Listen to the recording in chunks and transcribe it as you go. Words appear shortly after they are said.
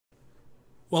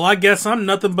Well, I guess I'm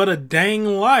nothing but a dang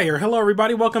liar. Hello,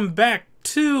 everybody. Welcome back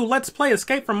to Let's Play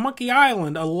Escape from Monkey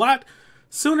Island. A lot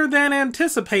sooner than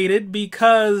anticipated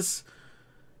because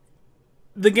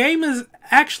the game is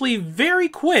actually very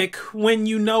quick when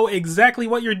you know exactly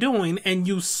what you're doing and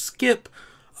you skip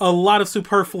a lot of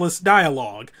superfluous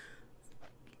dialogue.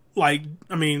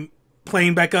 Playing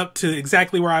back up to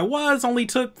exactly where I was only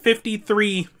took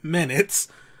 53 minutes.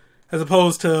 As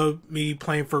opposed to me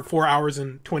playing for 4 hours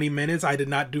and 20 minutes. I did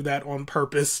not do that on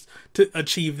purpose to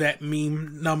achieve that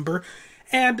meme number.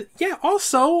 And yeah,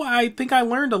 also, I think I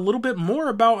learned a little bit more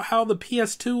about how the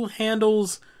PS2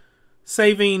 handles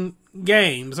saving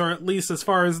games, or at least as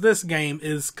far as this game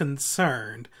is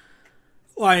concerned.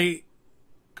 Based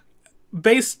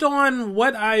on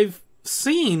what I've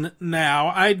seen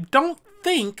now, I don't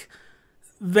think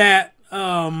that,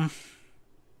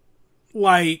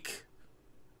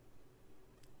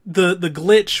 the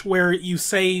glitch where you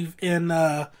save in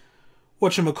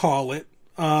whatchamacallit,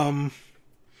 oh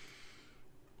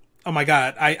my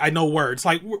god, I know words,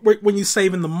 when you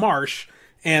save in the marsh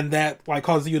and that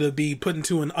causes you to be put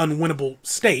into an unwinnable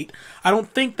state. I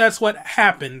don't think that's what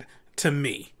happened to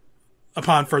me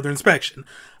upon further inspection.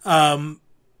 I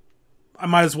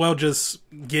might as well just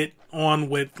get on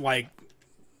with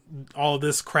all of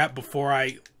this crap before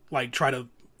I try to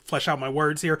flesh out my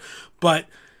words here. But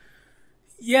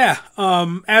yeah,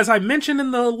 as I mentioned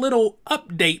in the little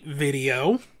update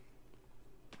video,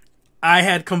 I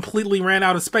had completely ran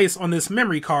out of space on this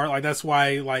memory card. That's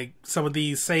why, some of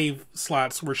these save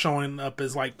slots were showing up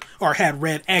as, or had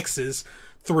red X's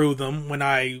through them when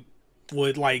I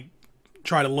would,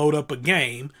 try to load up a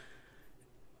game.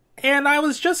 And I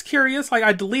was just curious,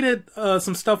 I deleted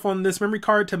some stuff on this memory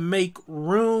card to make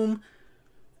room.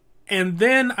 And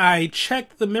then I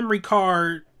checked the memory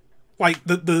card,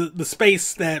 the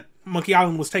space that Monkey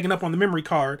Island was taking up on the memory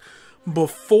card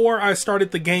before I started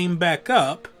the game back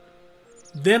up.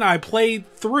 Then I played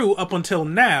through up until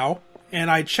now,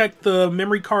 and I checked the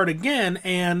memory card again,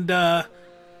 and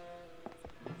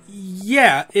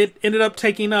yeah, it ended up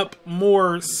taking up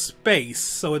more space,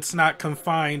 so it's not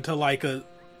confined to a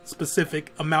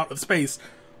specific amount of space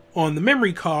on the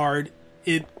memory card.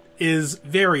 It is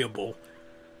variable.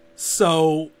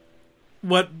 So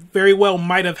what very well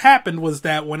might have happened was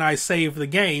that when I saved the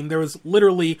game, there was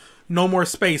literally no more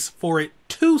space for it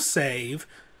to save,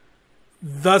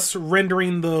 thus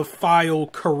rendering the file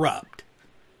corrupt.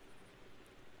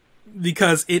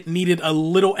 Because it needed a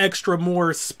little extra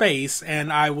more space,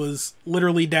 and I was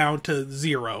literally down to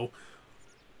 0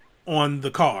 on the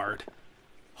card.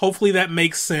 Hopefully that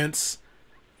makes sense.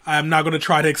 I'm not going to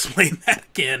try to explain that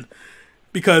again,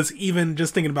 because even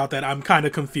just thinking about that, I'm kind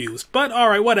of confused. But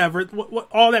alright, whatever.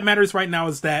 All that matters right now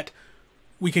is that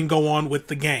we can go on with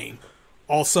the game.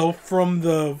 Also, from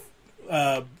the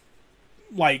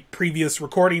previous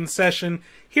recording session,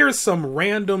 here's some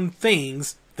random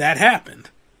things that happened.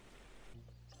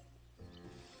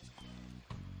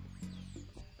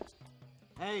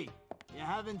 Hey, you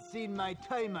haven't seen my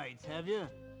termites, have you?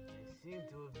 They seem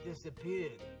to have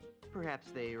disappeared.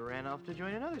 Perhaps they ran off to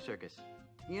join another circus.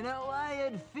 You know, I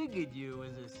had figured you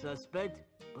as a suspect,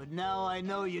 but now I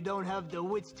know you don't have the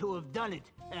wits to have done it.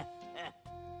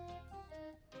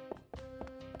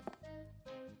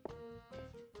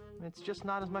 It's just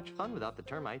not as much fun without the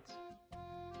termites.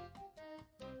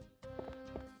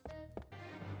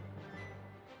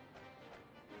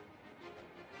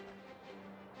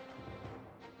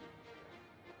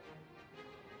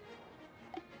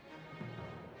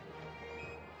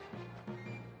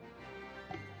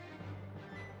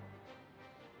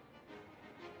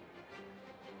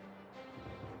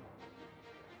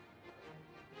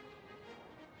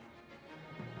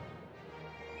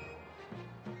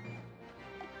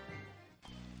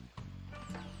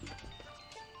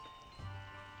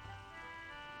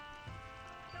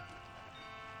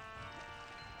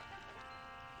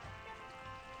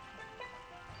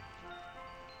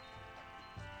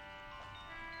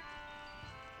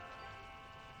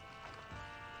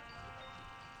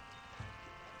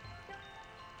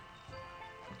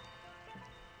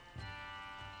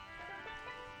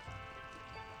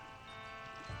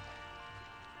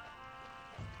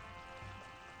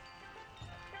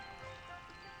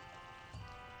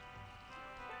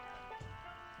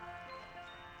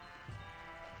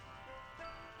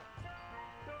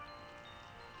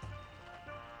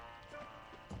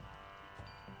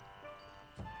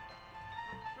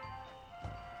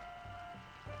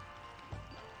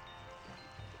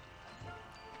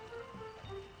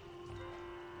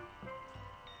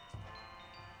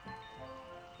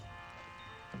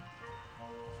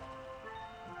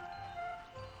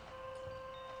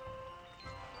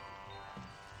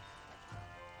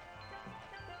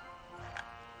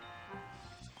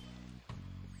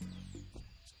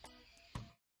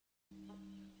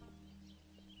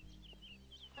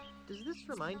 Does this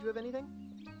remind you of anything?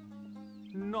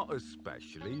 Not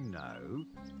especially, no.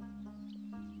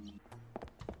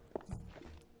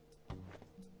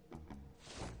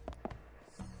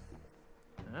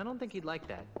 I don't think he'd like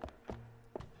that.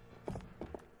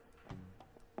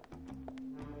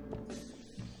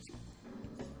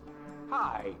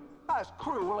 Hey, that's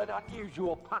cruel and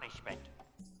unusual punishment.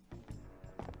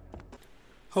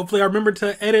 Hopefully I remember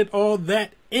to edit all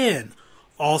that in.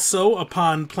 Also,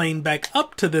 upon playing back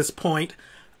up to this point,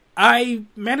 I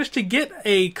managed to get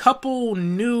a couple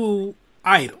new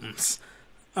items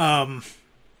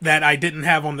that I didn't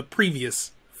have on the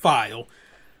previous file.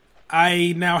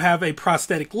 I now have a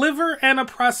prosthetic liver and a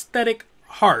prosthetic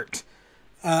heart.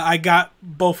 I got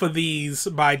both of these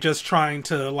by just trying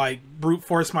to, like, brute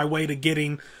force my way to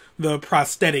getting the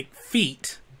prosthetic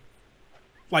feet.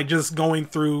 Like, just going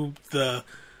through the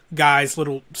guy's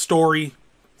little story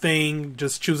thing,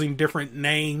 just choosing different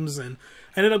names, and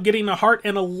I ended up getting a heart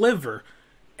and a liver.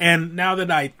 And now that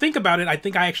I think about it, I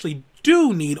think I actually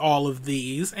do need all of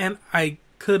these, and I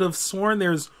could have sworn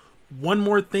there's one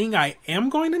more thing I am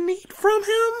going to need from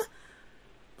him,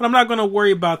 but I'm not going to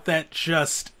worry about that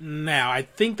just now. I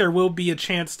think there will be a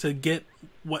chance to get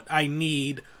what I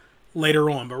need later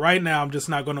on, but right now I'm just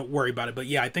not going to worry about it. But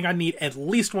yeah, I think I need at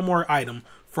least one more item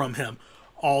from him.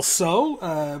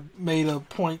 Also, made a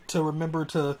point to remember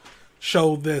to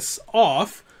show this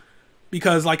off,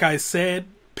 because like I said,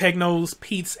 Pegnose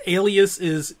Pete's alias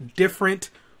is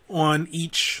different on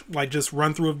each, like, just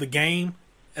run through of the game,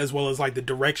 as well as, like, the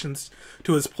directions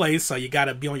to his place, so you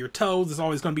gotta be on your toes. It's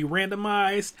always gonna be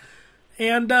randomized.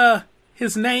 And,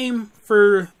 his name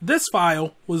for this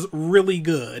file was really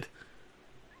good.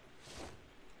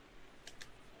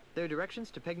 There are directions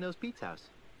to Pegnose Pete's house.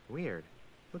 Weird.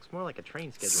 Looks more like a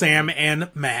train schedule. Sam and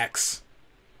Max.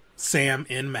 Sam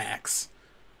and Max.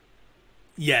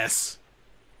 Yes.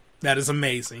 That is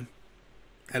amazing.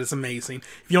 That is amazing.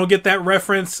 If you don't get that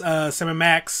reference, Sam and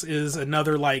Max is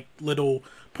another, like, little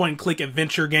point-and-click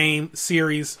adventure game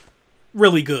series.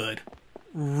 Really good.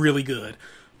 Really good.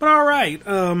 But alright,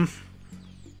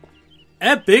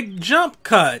 epic jump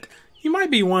cut. You might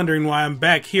be wondering why I'm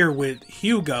back here with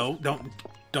Hugo.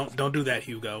 Don't do that,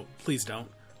 Hugo. Please don't.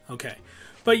 Okay.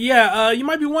 But yeah, you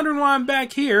might be wondering why I'm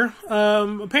back here.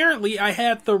 Apparently I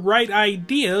had the right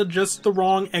idea, just the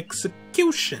wrong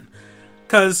execution.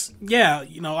 Because, yeah,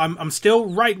 you know, I'm still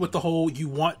right with the whole you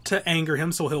want to anger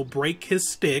him so he'll break his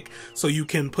stick so you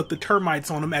can put the termites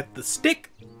on him at the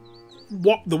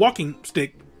the walking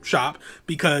stick shop,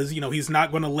 because, you know, he's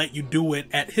not going to let you do it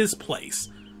at his place.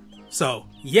 So,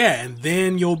 yeah, and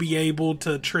then you'll be able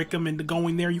to trick him into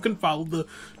going there. You can follow the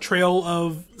trail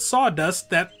of sawdust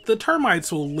that the termites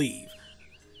will leave.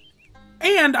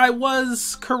 And I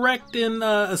was correct in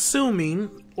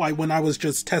assuming, like when I was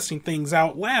just testing things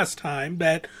out last time,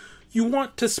 that you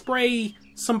want to spray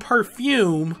some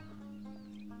perfume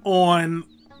on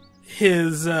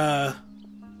his, one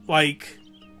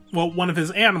of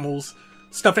his animals,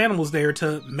 stuffed animals there,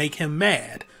 to make him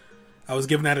mad. I was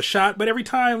giving that a shot, but every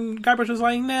time Guybrush was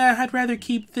like, nah, I'd rather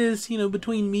keep this, you know,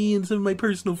 between me and some of my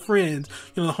personal friends,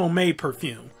 you know, the homemade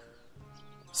perfume.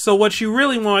 So what you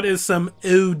really want is some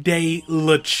Eau de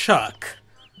LeChuck.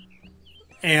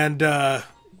 And,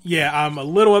 yeah, I'm a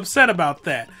little upset about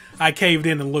that. I caved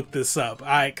in and looked this up,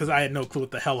 because I had no clue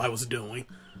what the hell I was doing.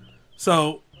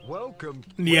 So, Welcome.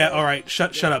 yeah, alright,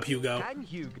 shut up, Hugo.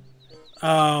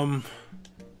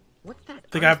 What's that? I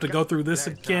think I have to go through this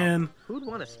again. Who'd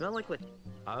want to smell like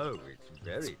Oh, it's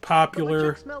very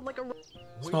Popular. Smelled like a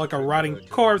Smell like a rotting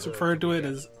corpse, referred to it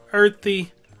as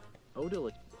earthy.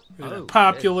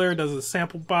 Popular, does it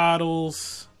sample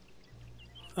bottles.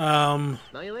 Smell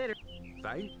you later.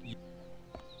 Thank you.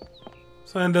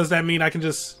 So then does that mean I can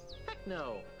just Heck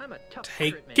no, I'm a tough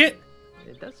take pirate man. it?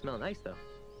 It does smell nice though.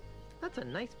 That's a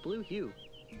nice blue hue.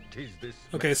 'Tis this.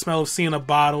 Okay, smell of seeing a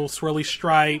bottle, swirly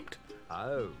striped,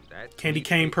 Oh, that candy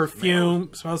cane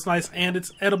perfume, smells nice and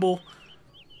it's edible.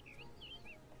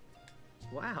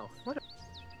 Wow, what a...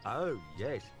 Oh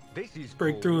yes, this is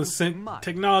Breakthrough in called sync mud.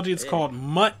 technology, it's called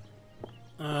Mutt.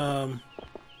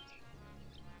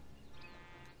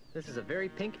 This is a very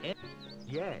pink and...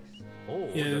 Yes. Oh,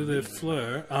 Yeah, the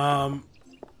fleur.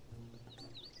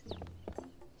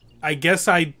 I guess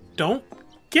I don't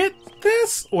get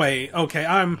this? Wait, okay,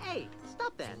 I'm Hey,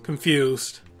 stop that.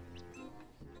 confused.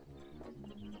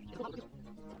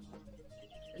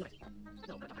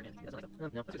 No,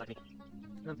 that's me.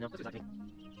 No, that's me.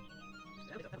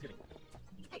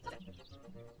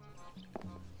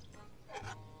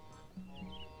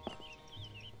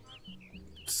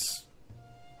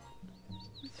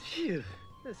 Phew,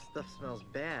 this stuff smells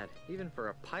bad, even for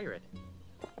a pirate.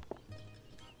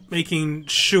 making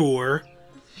sure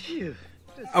Phew.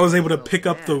 I was able to pick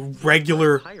up the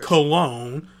regular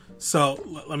cologne.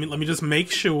 So let me just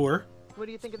make sure. What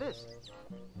do you think of this?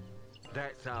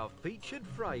 That's our featured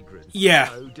fragrance. Yeah.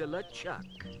 Eau de la Chuck.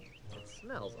 It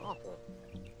smells awful.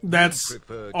 That's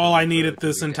all I needed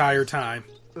this entire time.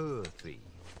 Earthy.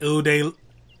 Eau de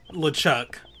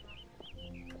LeChuck.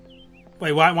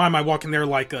 Wait, why am I walking there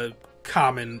like a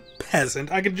common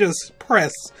peasant? I could just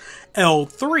press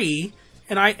L3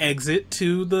 and I exit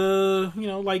to the,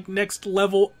 like next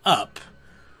level up.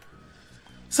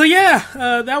 So yeah,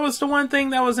 that was the one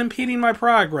thing that was impeding my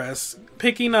progress.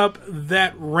 Picking up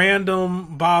that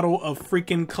random bottle of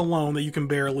freaking cologne that you can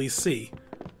barely see.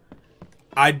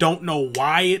 I don't know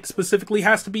why it specifically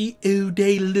has to be Eau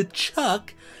de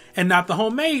LeChuck and not the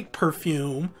homemade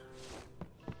perfume.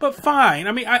 But fine.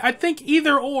 I mean, I think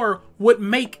either or would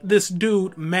make this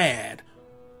dude mad.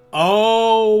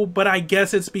 Oh, but I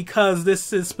guess it's because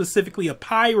this is specifically a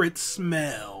pirate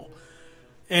smell.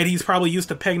 And he's probably used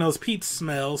to Peg-Nose Pete's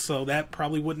smell, so that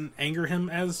probably wouldn't anger him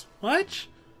as much.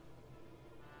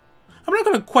 I'm not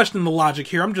going to question the logic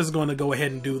here. I'm just going to go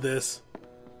ahead and do this.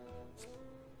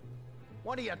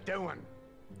 What are you doing?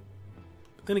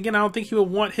 But then again, I don't think he would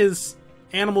want his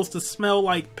animals to smell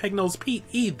like Peg-Nose Pete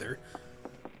either.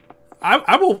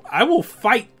 I will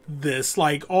fight this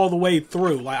like all the way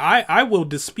through. Like I will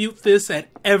dispute this at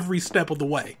every step of the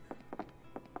way.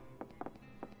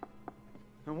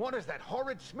 And what is that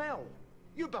horrid smell?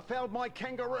 You befouled my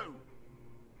kangaroo.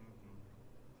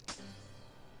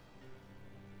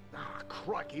 Ah,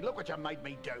 crikey, look what you made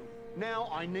me do. Now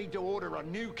I need to order a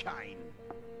new cane.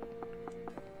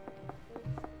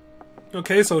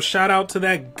 Okay, so shout out to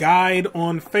that guide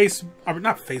on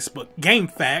not Facebook,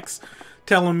 GameFAQs,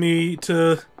 telling me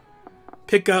to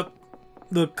pick up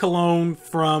the cologne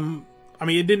from, I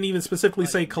mean, it didn't even specifically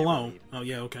say cologne. Oh,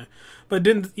 yeah, okay. But it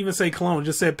didn't even say cologne, it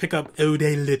just said pick up Eau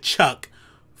de LeChuck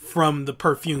from the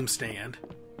perfume stand.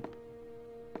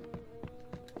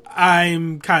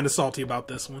 I'm kind of salty about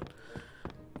this one.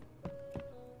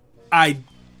 I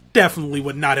definitely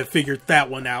would not have figured that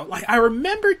one out. Like, I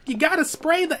remembered you gotta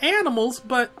spray the animals,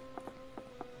 but...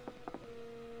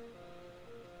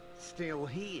 Still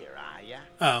here, are ya?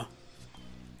 Oh.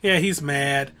 Yeah, he's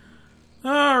mad.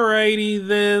 Alrighty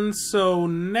then, so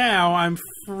now I'm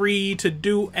free to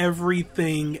do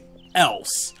everything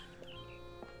else.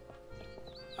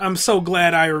 I'm so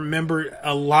glad I remembered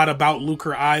a lot about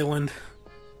Lucre Island.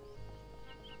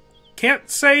 Can't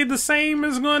say the same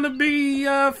is going to be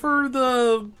for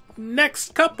the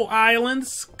next couple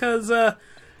islands, because I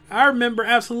remember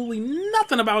absolutely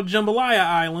nothing about Jambalaya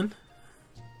Island.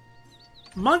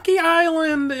 Monkey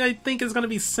Island, I think, is going to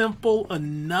be simple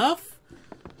enough.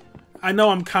 I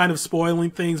know I'm kind of spoiling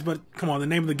things, but come on, the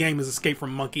name of the game is Escape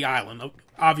from Monkey Island.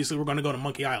 Obviously, we're going to go to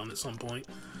Monkey Island at some point.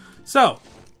 So,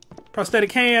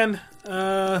 prosthetic hand,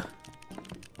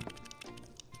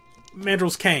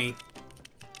 Mandrill's cane.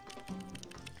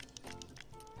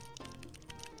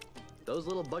 Those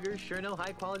little buggers sure know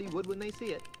high quality wood when they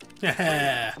see it.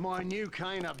 My new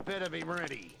cane had better be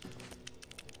ready.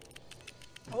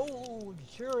 Oh,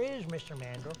 it sure is, Mr.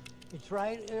 Mandrill. It's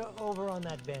right over on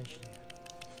that bench there.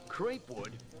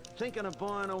 Creepwood? Thinking of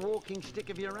buying a walking stick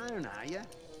of your own, are you?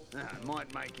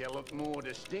 Might make you look more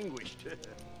distinguished.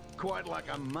 Quite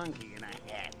like a monkey in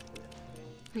a hat.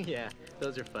 Yeah,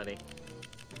 those are funny.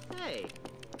 Hey.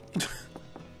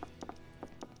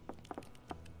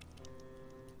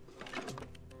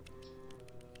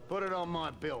 Put it on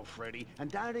my bill, Freddy, and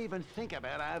don't even think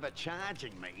about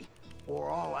overcharging me,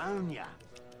 or I'll own ya.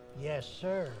 Yes,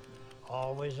 sir.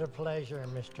 Always a pleasure,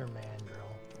 Mr. Mandrill.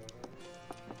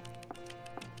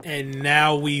 And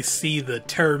now we see the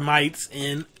termites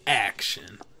in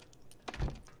action.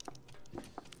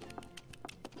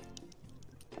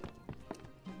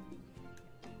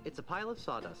 It's a pile of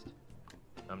sawdust.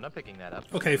 I'm not picking that up.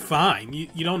 Okay, fine.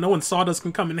 You don't know when sawdust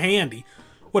can come in handy.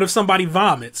 What if somebody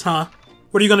vomits, huh?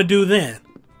 What are you gonna do then?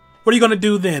 What are you gonna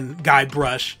do then,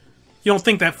 Guybrush? You don't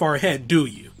think that far ahead, do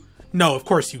you? No, of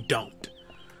course you don't.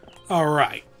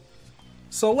 Alright.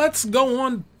 So let's go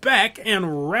on back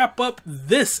and wrap up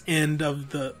this end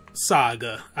of the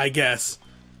saga, I guess.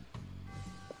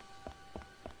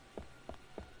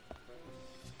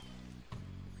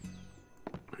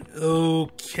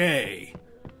 Okay.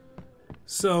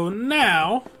 So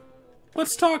now,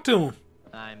 let's talk to him.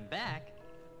 I'm back.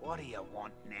 What do you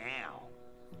want now?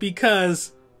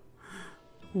 Because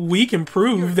we can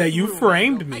prove that you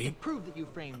framed I me. can prove that you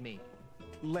framed me.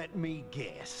 Let me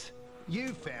guess. You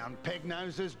found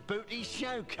Pegnose's booty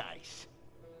showcase.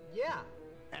 Yeah.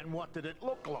 And what did it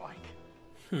look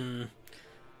like?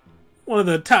 one of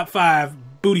the top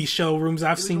 5 booty showrooms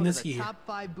I've seen this year. Top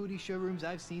 5 booty showrooms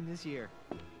I've seen this year.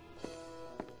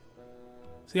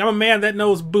 See, I'm a man that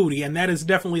knows booty, and that is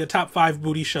definitely a top 5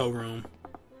 booty showroom.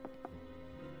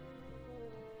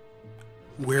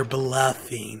 We're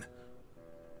bluffing.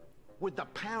 With the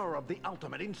power of the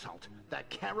ultimate insult, that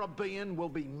Caribbean will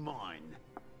be mine.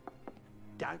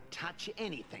 Don't touch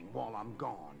anything while I'm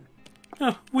gone.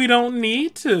 We don't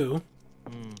need to.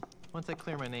 Once I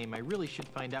clear my name, I really should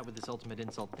find out what this ultimate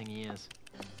insult thingy is.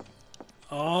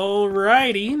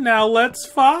 Alrighty, now let's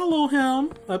follow him.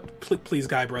 Please,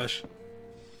 Guybrush.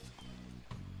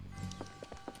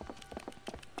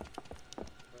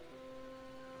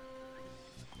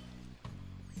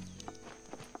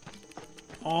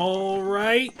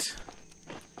 Alright.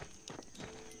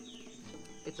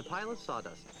 It's a pile of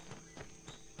sawdust.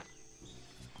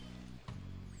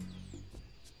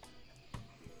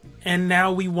 And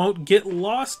now we won't get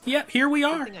lost yet. Here we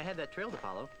Good are. thing I had that trail to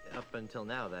follow. Up until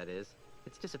now, that is.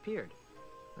 It's disappeared.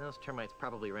 Those termites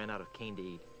probably ran out of cane to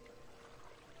eat.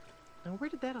 Now, where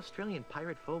did that Australian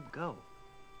pirate phobe go?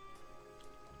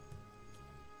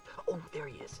 Oh, there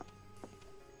he is.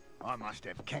 I must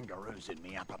have kangaroos in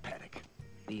me upper paddock.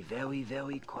 Be very,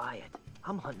 very quiet.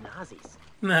 I'm hunting Aussies.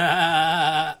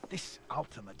 Nah. This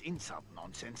ultimate insult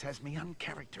nonsense has me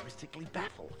uncharacteristically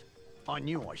baffled. I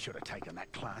knew I should have taken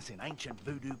that class in ancient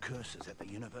voodoo curses at the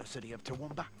University of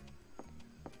Toowoomba.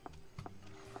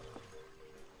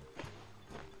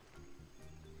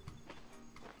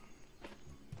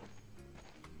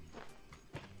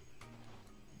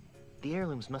 The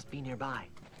heirlooms must be nearby.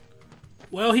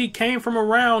 Well, he came from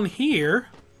around here.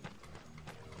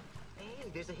 Hey,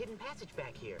 there's a hidden passage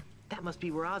back here. That must be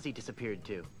where Ozzy disappeared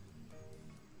to.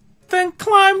 Then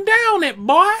climb down it,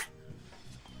 boy.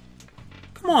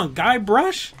 Come on,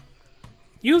 Guybrush.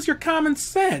 Use your common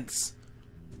sense.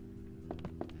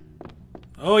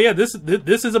 Oh yeah, this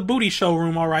is a booty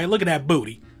showroom, all right. Look at that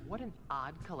booty. What an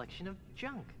odd collection of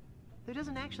junk. There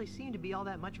doesn't actually seem to be all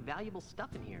that much valuable stuff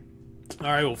in here. All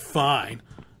right, well, fine.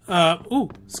 Ooh,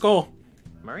 skull.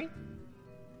 Murray?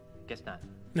 Guess not.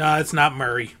 No, it's not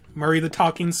Murray. Murray the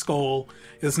talking skull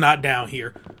is not down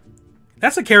here.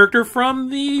 That's a character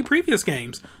from the previous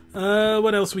games.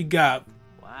 What else we got?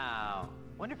 Wow.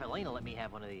 Wonder if Elena let me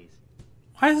have one of these.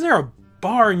 Why is there a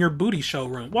bar in your booty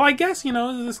showroom? Well, I guess, you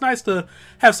know, it's nice to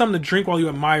have something to drink while you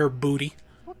admire booty.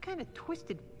 What kind of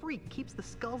twisted freak keeps the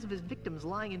skulls of his victims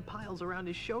lying in piles around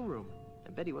his showroom? I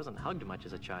bet he wasn't hugged much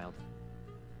as a child.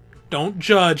 Don't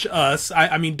judge us.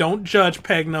 I mean, don't judge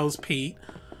Peg-Nose Pete.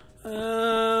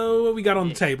 What we got on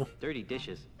the table? Dirty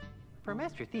dishes. For a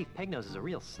master thief, Pegnose is a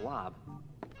real slob.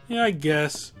 Yeah, I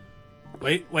guess.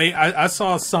 Wait, I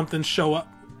saw something show up.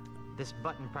 This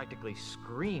button practically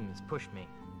screams, push me.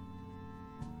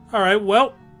 Alright,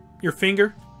 well, your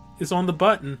finger is on the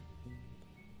button.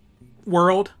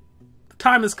 World, the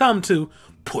time has come to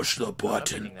push the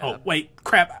button. Oh, wait,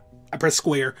 crap. I pressed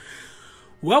square.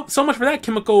 Well, so much for that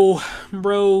Chemical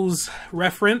Bros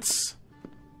reference.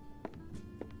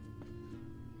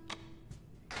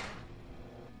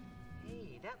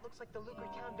 Hey, that looks like the Lucre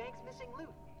Town Bank's missing loot.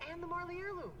 And the Marley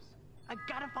heirlooms. I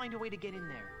gotta find a way to get in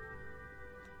there.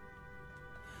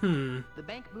 The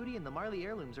bank booty and the Marley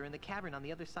heirlooms are in the cavern on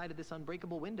the other side of this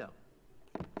unbreakable window.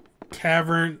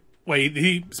 Cavern. Wait, did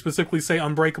he specifically say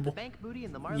unbreakable? The bank booty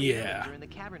and the Marley heirlooms are in the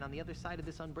cavern on the other side of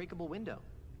this unbreakable window.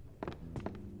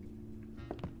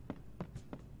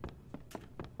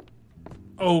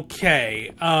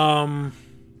 Okay, I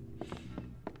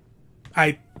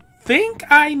think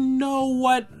I know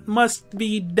what must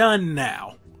be done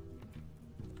now.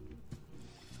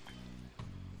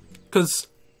 'Cause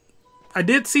I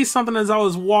did see something as I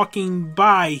was walking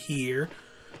by here.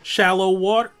 Shallow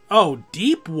water. Oh,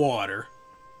 deep water.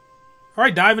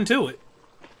 Alright, dive into it.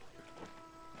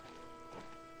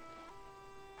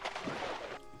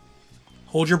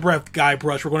 Hold your breath,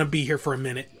 Guybrush. We're going to be here for a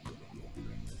minute.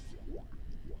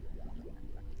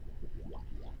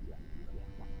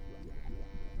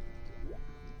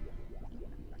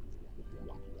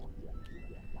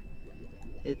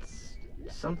 It's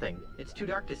something. It's too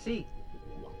dark to see.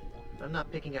 I'm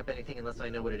not picking up anything unless I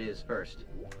know what it is first.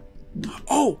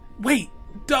 Oh, wait.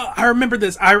 Duh, I remember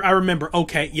this. I remember.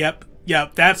 Okay, yep.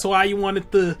 That's why you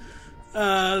wanted the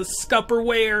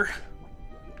Tupperware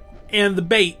and the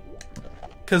bait.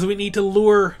 Because we need to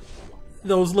lure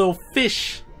those little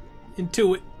fish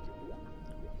into it.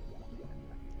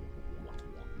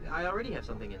 I already have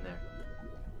something in there.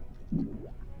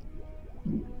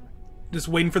 Just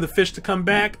waiting for the fish to come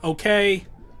back. Okay.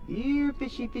 Here,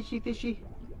 fishy, fishy, fishy.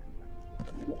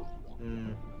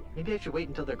 Maybe I should wait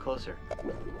until they're closer.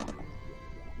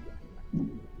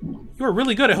 You You are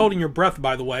really good at holding your breath,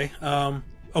 by the way.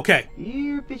 Okay.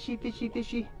 Here, fishy, fishy,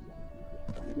 fishy.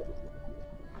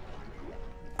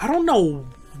 I don't know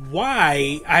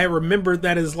why I remembered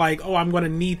that as like, oh, I'm going to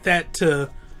need that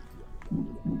to,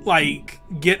 like,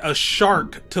 get a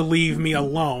shark to leave me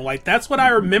alone. Like, that's what I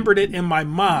remembered it in my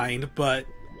mind, but,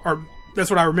 or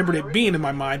that's what I remembered it being in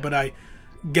my mind, but I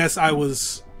guess I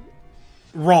was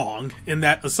wrong in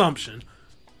that assumption.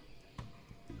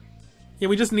 Yeah,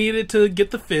 we just needed to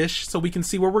get the fish so we can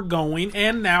see where we're going,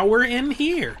 and now we're in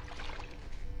here.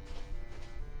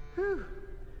 Whew.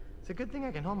 It's a good thing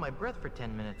I can hold my breath for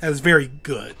 10 minutes. That is very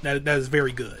good. That is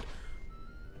very good.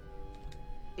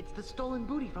 It's the stolen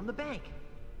booty from the bank.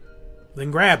 Then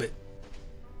grab it.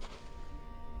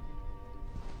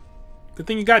 Good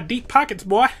thing you got deep pockets,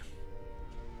 boy.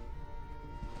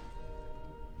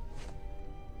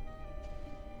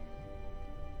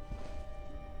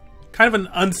 Kind of an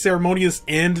unceremonious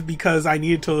end because I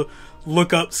needed to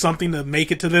look up something to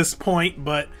make it to this point,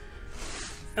 but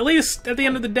at least at the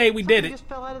end of the day we did it. Just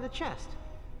fell out of the chest.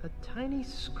 A tiny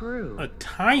screw. A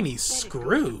tiny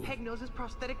screw? Pegnose's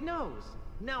prosthetic nose.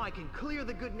 Now I can clear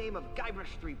the good name of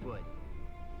Guybrush Threepwood.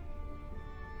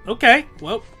 Okay,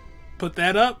 well, put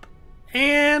that up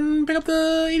and pick up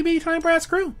the itty bitty tiny brass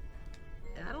screw.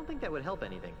 I don't think that would help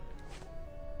anything.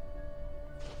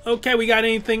 Okay, we got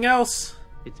anything else?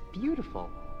 It's beautiful.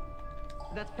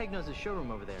 That's Pegnose's showroom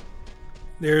over there.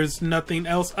 There's nothing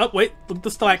else. Oh, wait, look at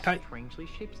the stalactite. Strangely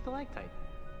shaped stalactite.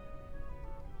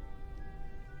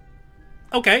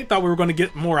 Okay, thought we were going to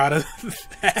get more out of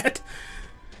that.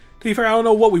 To be fair, I don't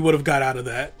know what we would have got out of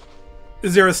that.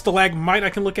 Is there a stalagmite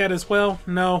I can look at as well?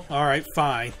 No? Alright,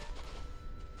 fine.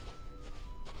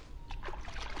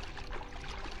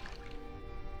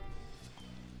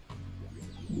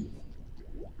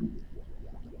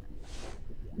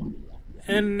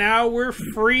 And now we're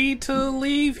free to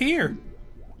leave here.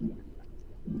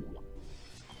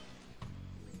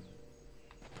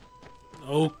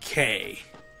 Okay.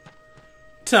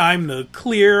 Time to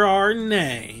clear our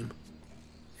name.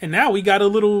 And now we got a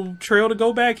little trail to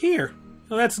go back here.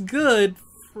 Well, that's good,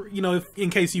 for, you know, in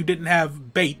case you didn't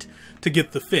have bait to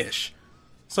get the fish.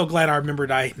 So glad I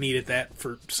remembered I needed that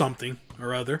for something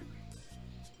or other.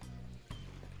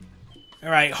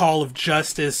 Alright, Hall of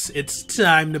Justice, it's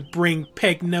time to bring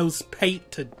Pegnose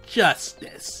Pate to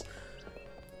justice.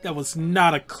 That was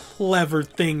not a clever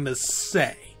thing to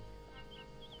say.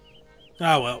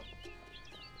 Oh well.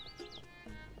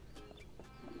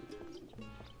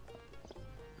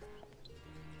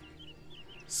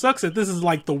 Sucks that this is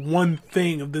like the one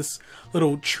thing of this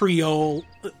little trio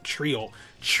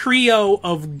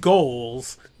of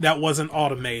goals that wasn't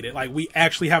automated. Like, we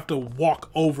actually have to walk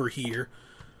over here.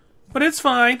 But it's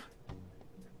fine.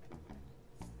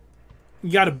 You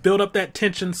gotta build up that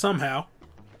tension somehow.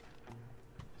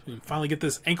 So we can finally get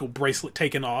this ankle bracelet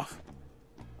taken off.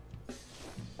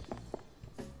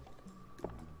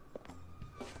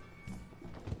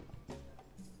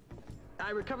 I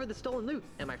recovered the stolen loot.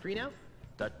 Am I free now?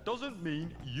 That doesn't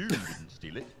mean you didn't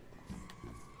steal it.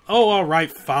 Oh,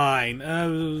 alright, fine.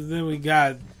 Then we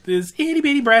got this itty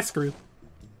bitty brass screw.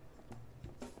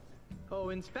 Oh,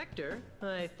 Inspector,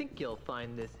 I think you'll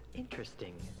find this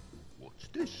interesting. What's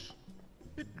this?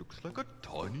 It looks like a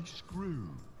tiny screw.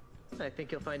 I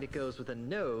think you'll find it goes with a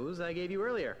nose I gave you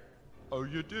earlier. Oh,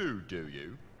 you do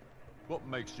you? What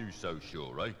makes you so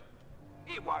sure, eh?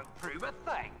 It won't prove a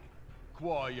thing.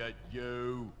 Quiet,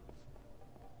 you.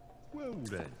 Well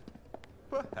then,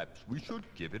 perhaps we should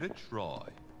give it a try.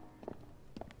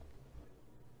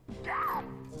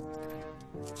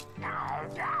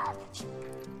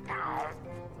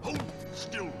 Hold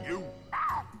still, you.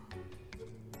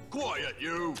 Quiet,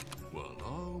 you. Well,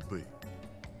 I'll be.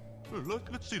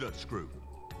 Let's see that screw.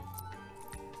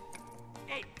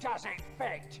 It doesn't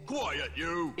fit. Quiet,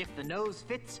 you. If the nose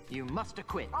fits, you must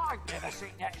acquit. I've never seen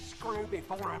that screw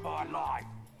before in my life.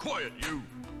 Quiet, you.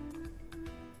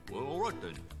 Well, all right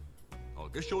then. I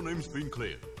guess your name's been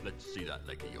cleared. Let's see that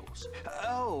leg of yours.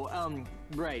 Oh,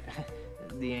 right.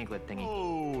 The anklet thingy.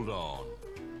 Hold on.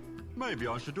 Maybe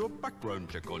I should do a background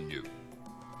check on you.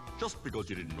 Just because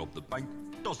you didn't rob the bank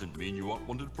doesn't mean you aren't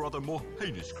wanted for other more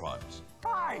heinous crimes.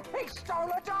 Hey, he stole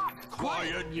a duck!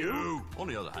 Quiet, you! On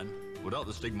the other hand, without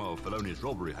the stigma of felonious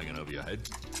robbery hanging over your head,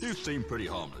 you seem pretty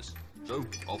harmless. So,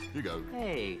 off you go.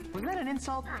 Hey, was that an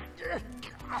insult?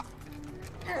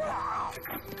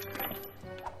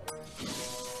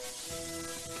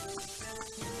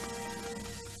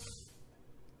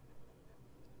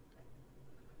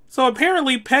 So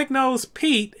apparently Pegnose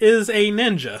Pete is a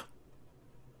ninja.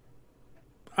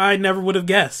 I never would have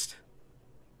guessed.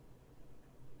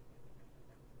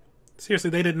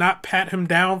 Seriously, they did not pat him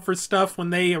down for stuff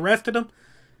when they arrested him?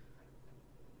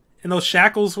 And those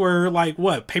shackles were like,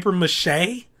 what, paper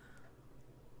mache?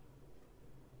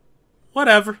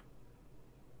 Whatever.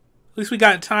 At least we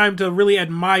got time to really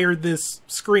admire this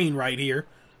screen right here.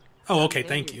 Oh, okay,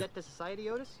 thank you. Debt to society,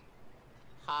 Otis?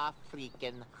 Ha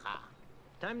freaking ha.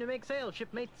 Time to make sail,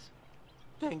 shipmates.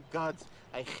 Thank God.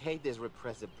 I hate this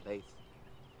repressive place.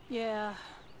 Yeah,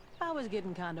 I was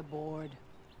getting kind of bored.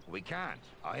 We can't.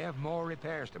 I have more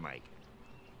repairs to make.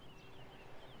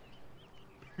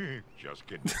 Just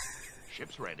kidding.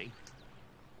 Ship's ready.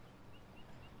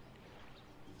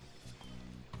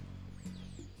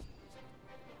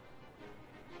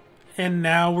 And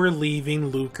now we're leaving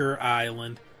Lucre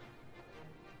Island.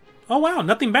 Oh wow,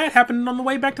 nothing bad happened on the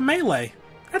way back to Melee.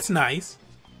 That's nice.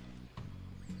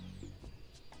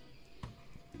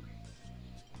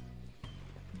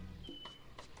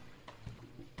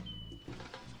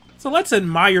 So let's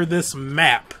admire this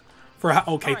map for how...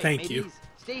 Okay, All right, thank you. mateys,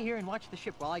 stay here and watch the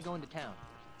ship while I go into town.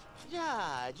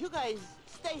 Yeah, you guys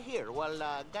stay here while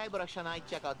Guybrush and I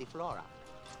check out the flora.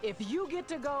 If you get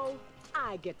to go,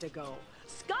 I get to go.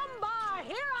 Scumbar,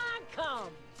 here I come!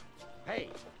 Hey,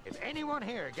 if anyone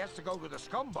here gets to go to the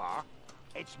scum bar,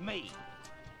 it's me.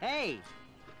 Hey!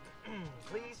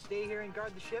 Please stay here and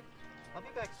guard the ship. I'll be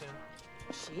back soon.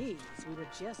 Jeez, we were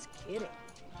just kidding.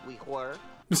 We were.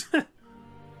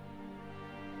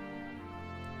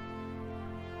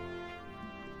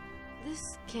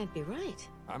 This can't be right.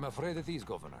 I'm afraid it is,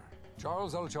 Governor.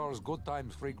 Charles L. Charles' Good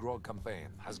Times Free Grog campaign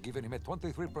has given him a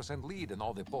 23% lead in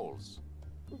all the polls.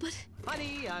 But...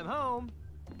 Honey, I'm home.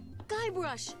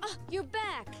 Guybrush! Oh, you're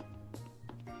back!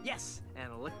 Yes,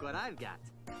 and look what I've got.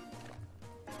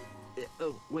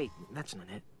 Oh, wait, that's not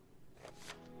it.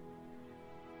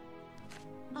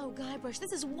 Oh, Guybrush,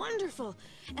 this is wonderful!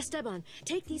 Esteban,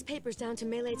 take these papers down to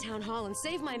Melee Town Hall and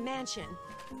save my mansion.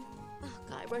 Oh,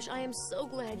 Guybrush, I am so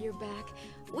glad you're back.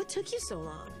 What took you so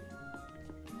long?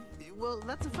 Well,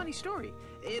 that's a funny story.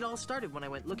 It all started when I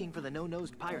went looking for the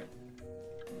no-nosed pirate.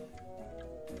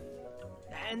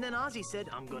 And then Ozzy said,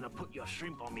 I'm gonna put your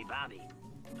shrimp on me body.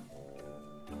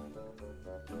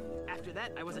 After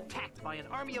that, I was attacked by an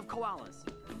army of koalas.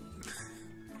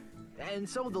 And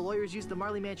so the lawyers used the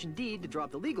Marley Mansion deed to draw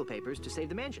up the legal papers to save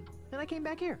the mansion. And I came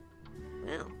back here.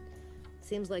 Well,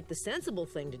 seems like the sensible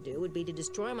thing to do would be to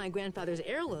destroy my grandfather's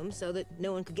heirloom so that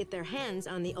no one could get their hands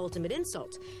on the ultimate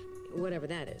insult. Whatever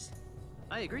that is.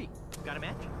 I agree. Got a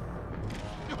match?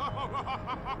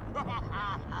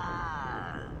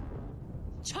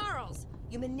 Charles,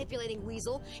 you manipulating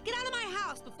weasel. Get out of my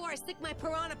house before I stick my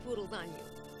piranha poodles on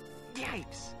you.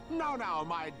 Yikes! Now,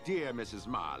 my dear Mrs.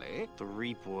 Marley. The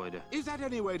Reapwood. Is that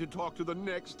any way to talk to the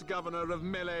next governor of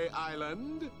Melee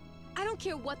Island? I don't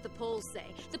care what the polls say.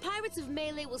 The pirates of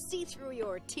Melee will see through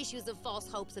your tissues of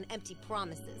false hopes and empty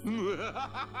promises.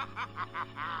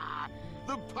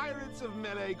 The pirates of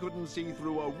Melee couldn't see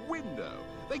through a window.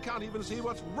 They can't even see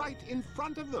what's right in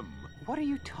front of them. What are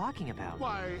you talking about?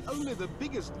 Why, only the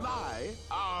biggest lie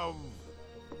of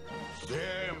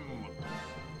them.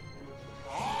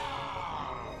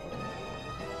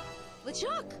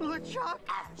 LeChuck! LeChuck!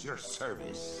 At your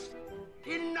service.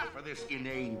 Enough of this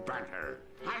inane banter.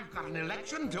 I've got an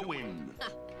election to win.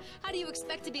 How do you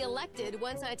expect to be elected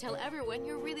once I tell everyone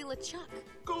you're really LeChuck?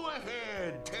 Go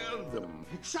ahead, tell them.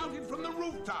 Shout it from the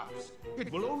rooftops.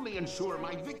 It will only ensure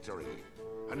my victory.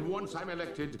 And once I'm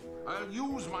elected, I'll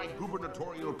use my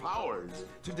gubernatorial powers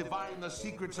to divine the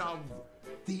secrets of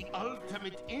the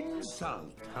ultimate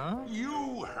insult. Huh?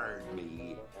 You heard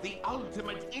me. The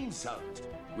ultimate insult.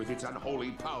 With its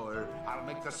unholy power, I'll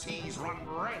make the seas run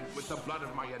red with the blood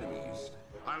of my enemies.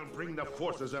 I'll bring the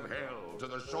forces of hell to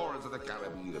the shores of the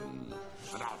Caribbean.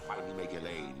 And I'll finally make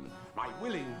Elaine my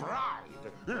willing bride.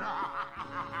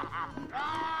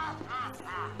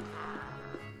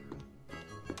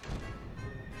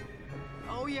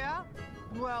 Oh, yeah?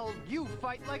 Well, you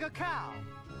fight like a cow.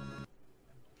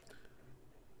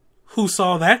 Who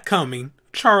saw that coming?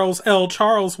 Charles L.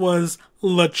 Charles was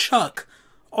LeChuck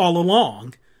all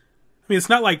along. I mean, it's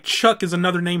not like Chuck is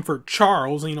another name for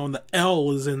Charles, you know, and the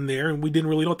L is in there, and we didn't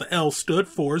really know what the L stood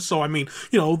for, so, I mean,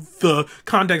 you know, the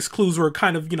context clues were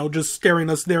kind of, you know, just staring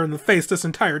us there in the face this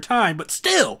entire time, but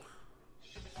still,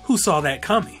 who saw that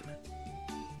coming?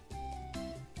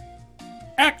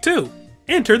 Act 2,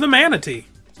 Enter the Manatee.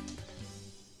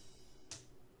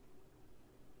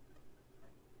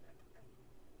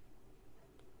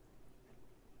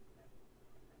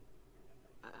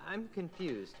 I'm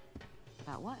confused.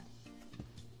 About what?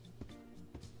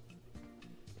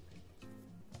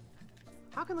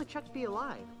 How can LeChuck be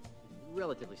alive?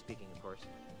 Relatively speaking, of course.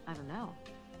 I don't know.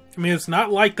 I mean, it's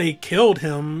not like they killed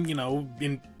him, you know,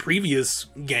 in previous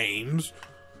games.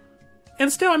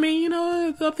 And still, I mean, you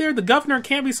know, up there, the governor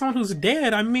can't be someone who's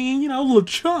dead. I mean, you know,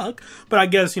 LeChuck. But I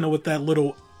guess, you know, with that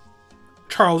little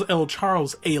Charles L.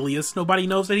 Charles alias, nobody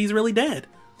knows that he's really dead.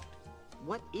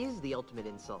 What is the ultimate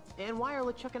insult? And why are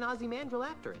LeChuck and Ozymandias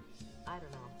after it? I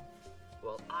don't know.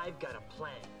 Well, I've got a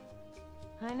plan.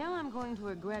 I know I'm going to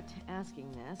regret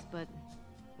asking this, but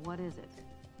what is it?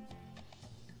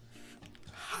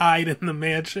 Hide in the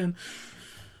mansion.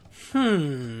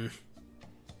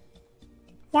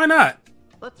 Why not?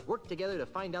 Let's work together to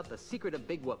find out the secret of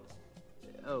Big Whoop.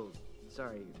 Oh,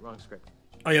 sorry, wrong script.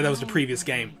 Oh yeah, that was the previous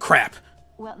game. Crap.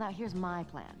 Well, now here's my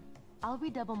plan. I'll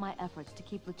redouble my efforts to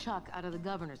keep LeChuck out of the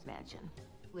governor's mansion.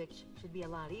 Which should be a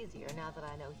lot easier now that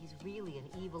I know he's really an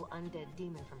evil undead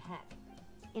demon from heck.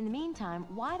 In the meantime,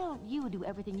 why don't you do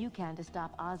everything you can to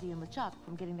stop Ozzy and LeChuck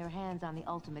from getting their hands on the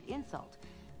ultimate insult?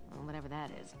 Or whatever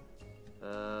that is.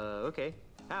 Okay.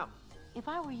 How? If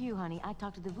I were you, honey, I'd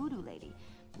talk to the voodoo lady.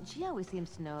 She always seems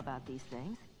to know about these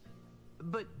things.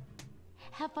 But...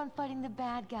 Have fun fighting the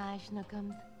bad guy,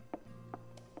 Schnookums.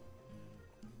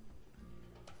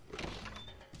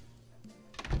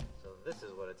 So this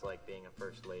is what it's like being a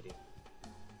first lady.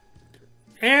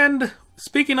 And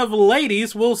speaking of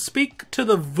ladies, we'll speak to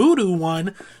the voodoo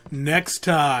one next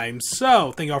time.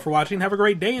 So, thank you all for watching. Have a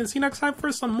great day, and see you next time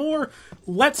for some more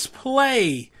Let's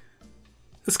Play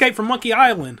Escape from Monkey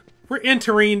Island. We're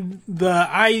entering the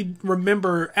I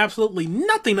remember absolutely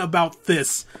nothing about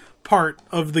this part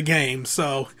of the game,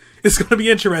 so it's going to be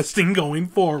interesting going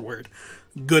forward.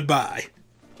 Goodbye.